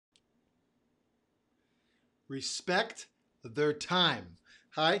respect their time.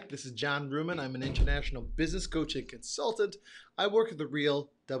 Hi, this is John Ruman. I'm an international business coach and consultant. I work with the real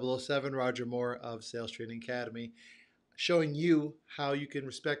 007 Roger Moore of Sales Training Academy, showing you how you can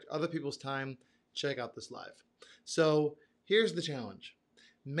respect other people's time. Check out this live. So here's the challenge.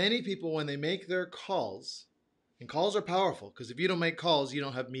 Many people, when they make their calls, and calls are powerful because if you don't make calls, you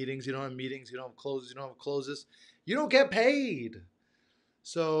don't have meetings, you don't have meetings, you don't have closes, you don't have closes, you don't get paid.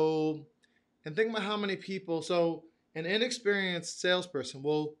 So, and think about how many people, so an inexperienced salesperson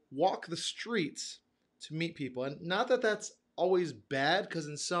will walk the streets to meet people. And not that that's always bad, because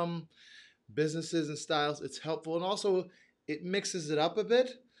in some businesses and styles it's helpful, and also it mixes it up a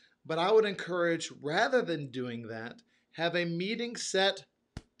bit. But I would encourage, rather than doing that, have a meeting set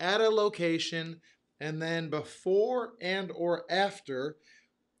at a location, and then before and or after,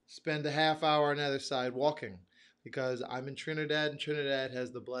 spend a half hour on the other side walking. Because I'm in Trinidad, and Trinidad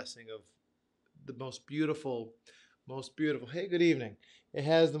has the blessing of the most beautiful, hey, good evening. It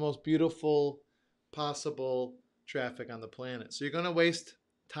has the most beautiful possible traffic on the planet. So you're going to waste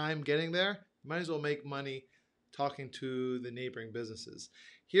time getting there. You might as well make money talking to the neighboring businesses.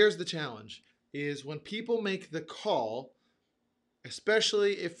 Here's the challenge, is when people make the call,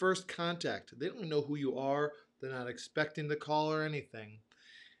 especially at first contact, they don't know who you are. They're not expecting the call or anything.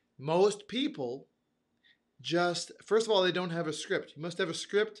 Most people just, first of all, they don't have a script. You must have a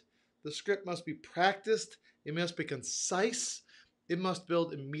script. The script must be practiced. It must be concise. It must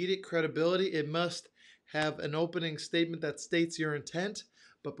build immediate credibility. It must have an opening statement that states your intent.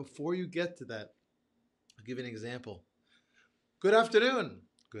 But before you get to that, I'll give you an example. Good afternoon.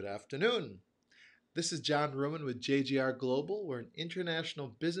 Good afternoon. This is John Ruman with JGR Global. We're an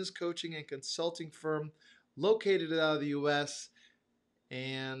international business coaching and consulting firm located out of the US.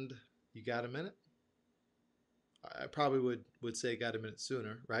 And you got a minute? I probably would say got a minute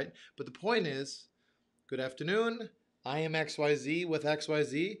sooner, right? But the point is, good afternoon. I am XYZ with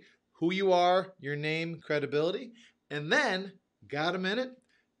XYZ. Who you are, your name, credibility. And then, got a minute?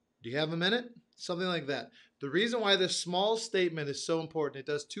 Do you have a minute? Something like that. The reason why this small statement is so important,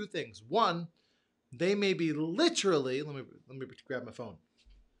 it does two things. One, they may be literally, let me grab my phone.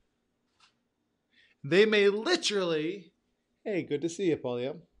 They may literally, hey, good to see you,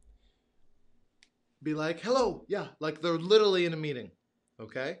 Paulia. Be like, hello, yeah, like they're literally in a meeting,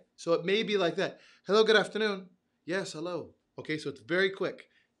 okay? So it may be like that. Hello, good afternoon. Yes, hello. Okay, so it's very quick.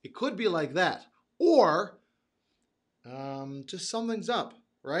 It could be like that. Or just something's up,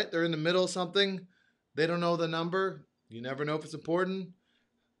 right? They're in the middle of something. They don't know the number. You never know if it's important.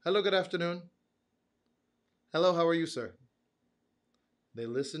 Hello, good afternoon. Hello, how are you, sir? They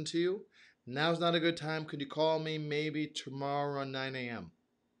listen to you. Now's not a good time. Could you call me maybe tomorrow at 9 a.m.?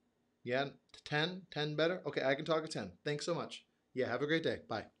 Yeah, 10? 10 better? Okay, I can talk at 10. Thanks so much. Yeah, have a great day.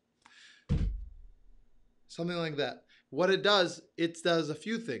 Bye. Something like that. What it does a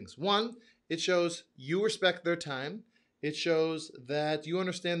few things. One, it shows you respect their time. It shows that you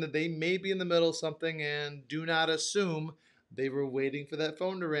understand that they may be in the middle of something, and do not assume they were waiting for that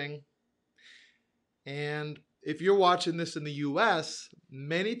phone to ring. And if you're watching this in the US,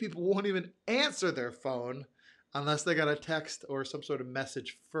 many people won't even answer their phone unless they got a text or some sort of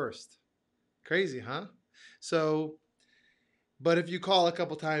message first. Crazy, huh? So, but if you call a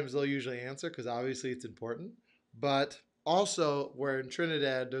couple times, they'll usually answer because obviously it's important. But also, where in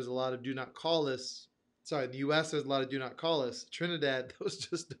Trinidad, there's a lot of do not call lists. Sorry, in the US, there's a lot of do not call lists. Trinidad, those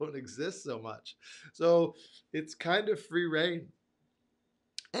just don't exist so much. So it's kind of free reign.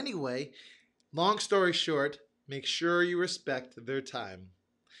 Anyway, long story short, make sure you respect their time.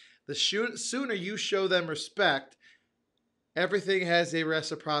 The sooner you show them respect, everything has a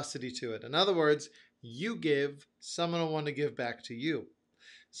reciprocity to it. In other words, you give, someone will want to give back to you.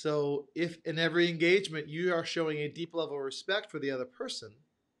 So if in every engagement you are showing a deep level of respect for the other person,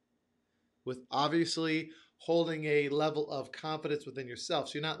 with obviously holding a level of confidence within yourself.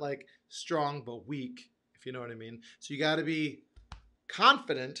 So you're not like strong but weak, if you know what I mean. So you got to be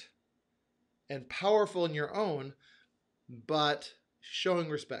confident and powerful in your own, but showing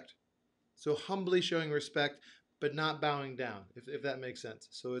respect. So humbly showing respect, but not bowing down, if that makes sense.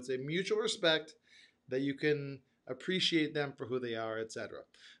 So it's a mutual respect that you can appreciate them for who they are, etc.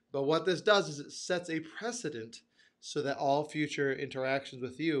 But what this does is it sets a precedent so that all future interactions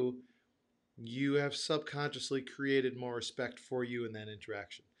with you, you have subconsciously created more respect for you in that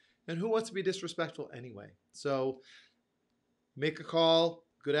interaction. And who wants to be disrespectful anyway? So make a call.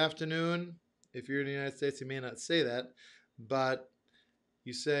 Good afternoon. If you're in the United States, you may not say that, but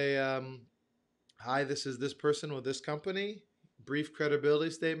you say, hi, this is this person with this company. Brief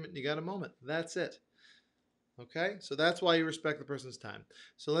credibility statement. You got a moment. That's it. Okay, so that's why you respect the person's time.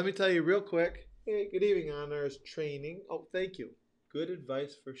 So let me tell you real quick. Hey, good evening, honors training. Oh, thank you. Good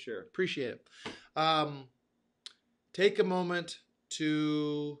advice for sure. Appreciate it. Um, Take a moment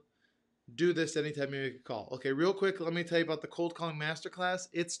to do this anytime you make a call. Okay, real quick, let me tell you about the cold calling masterclass.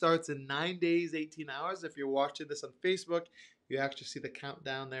 It starts in 9 days, 18 hours. If you're watching this on Facebook, you actually see the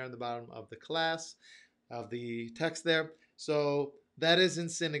countdown there on the bottom of the class, of the text there. So that is in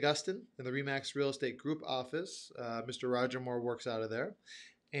St. Augustine in the Remax Real Estate Group office. Mr. Roger Moore works out of there.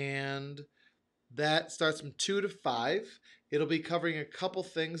 And that starts from 2 to 5. It'll be covering a couple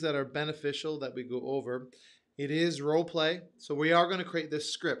things that are beneficial that we go over. It is role play, so we are going to create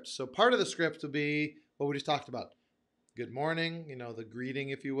this script. So part of the script will be what we just talked about. Good morning, the greeting,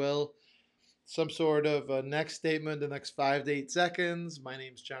 if you will. Some sort of a next statement, the next 5 to 8 seconds. My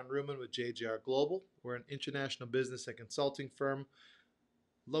name is John Ruman with JJR Global. We're an international business and consulting firm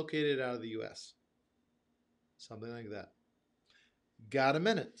located out of the US. Something like that. Got a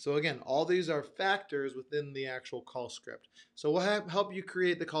minute. So again, all these are factors within the actual call script. So we'll help you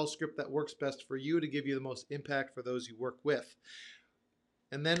create the call script that works best for you to give you the most impact for those you work with.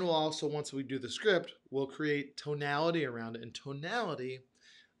 And then we'll also, once we do the script, we'll create tonality around it. And tonality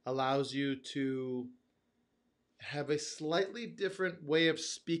allows you to have a slightly different way of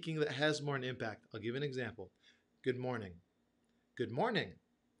speaking that has more an impact. I'll give an example. Good morning. Good morning.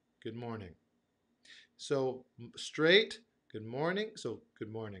 Good morning. So straight, good morning. So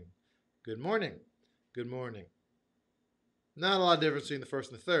good morning. Good morning. Good morning. Not a lot of difference between the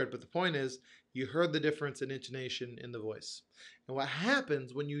first and the third, but the point is you heard the difference in intonation in the voice. And what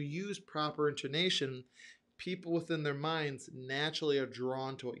happens when you use proper intonation, people within their minds naturally are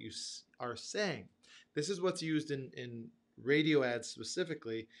drawn to what you are saying. This is what's used in radio ads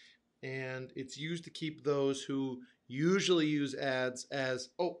specifically, and it's used to keep those who usually use ads as,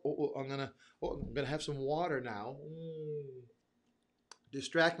 I'm gonna have some water now.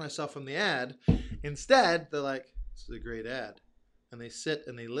 Distract myself from the ad. Instead, they're like, this is a great ad. And they sit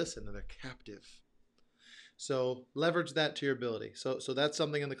and they listen and they're captive. So leverage that to your ability. So that's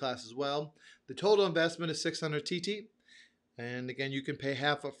something in the class as well. The total investment is 600 TT. And again, you can pay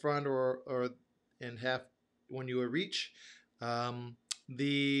half up front or and half when you reach. For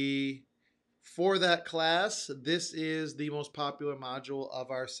that class, this is the most popular module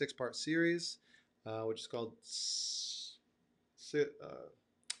of our 6-part series, which is called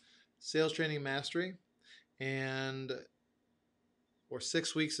Sales Training Mastery, or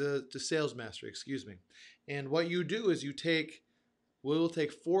 6 weeks to sales mastery, excuse me. And what you do is we'll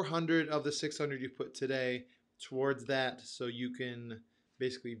take 400 of the 600 you put today towards that, so you can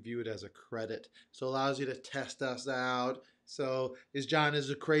basically view it as a credit. So it allows you to test us out. So is John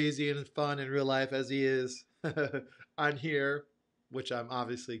as crazy and fun in real life as he is on here, which I'm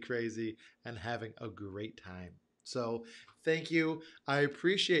obviously crazy and having a great time. So thank you. I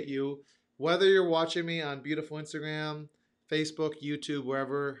appreciate you. Whether you're watching me on beautiful Instagram, Facebook, YouTube,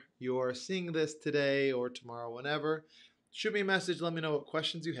 wherever you're seeing this today or tomorrow, whenever, shoot me a message. Let me know what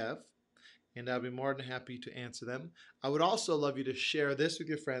questions you have, and I'll be more than happy to answer them. I would also love you to share this with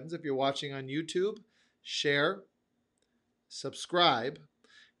your friends. If you're watching on YouTube, share, subscribe,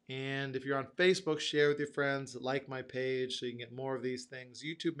 and if you're on Facebook, share with your friends, like my page so you can get more of these things.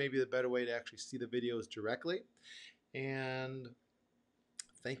 YouTube may be the better way to actually see the videos directly. And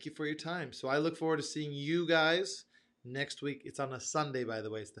thank you for your time. So I look forward to seeing you guys next week. It's on a Sunday, by the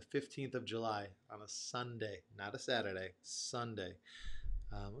way. It's the 15th of July on a Sunday, not a Saturday, Sunday.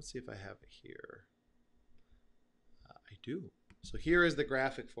 Let's see if I have it here. I do. So here is the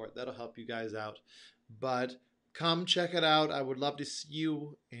graphic for it. That'll help you guys out. But come check it out. I would love to see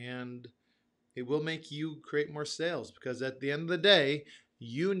you, and it will make you create more sales, because at the end of the day,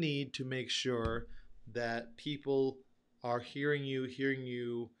 you need to make sure that people are hearing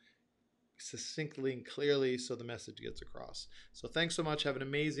you succinctly and clearly so the message gets across. So thanks so much. Have an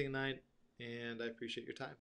amazing night, and I appreciate your time.